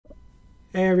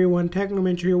Hey everyone,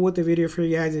 Technomentary here with a video for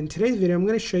you guys. In today's video, I'm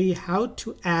going to show you how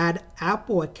to add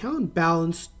Apple account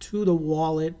balance to the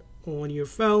wallet on your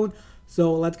phone.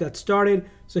 So let's get started.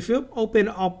 So if you open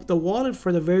up the wallet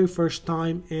for the very first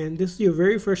time, and this is your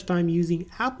very first time using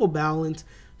Apple Balance,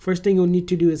 first thing you'll need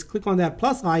to do is click on that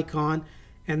plus icon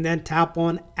and then tap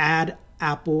on Add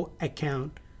Apple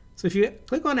Account. So if you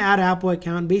click on Add Apple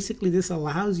Account, basically this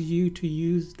allows you to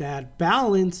use that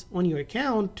balance on your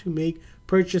account to make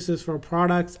purchases for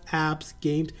products, apps,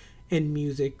 games, and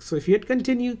music. So if you hit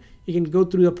continue, you can go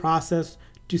through the process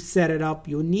to set it up.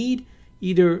 You'll need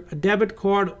either a debit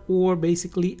card or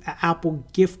basically an Apple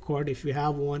gift card if you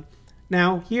have one.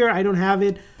 Now here I don't have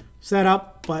it set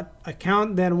up, but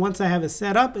account, then once I have it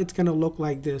set up, it's going to look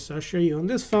like this. I'll show you on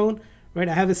this phone, right?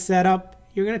 I have it set up.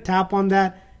 You're going to tap on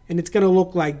that and it's going to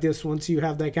look like this once you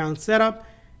have the account set up.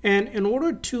 And in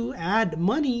order to add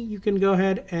money, you can go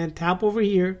ahead and tap over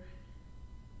here,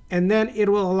 and then it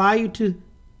will allow you to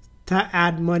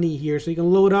add money here. So you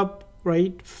can load up,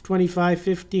 right, 25,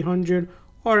 50, 100,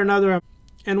 or another.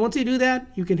 And once you do that,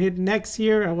 you can hit next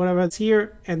here or whatever it's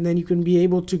here, and then you can be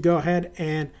able to go ahead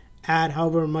and add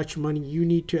however much money you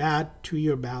need to add to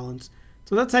your balance.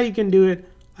 So that's how you can do it.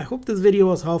 I hope this video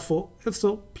was helpful. If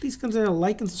so, please consider the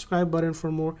like and subscribe button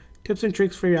for more tips and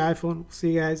tricks for your iPhone. We'll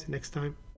see you guys next time.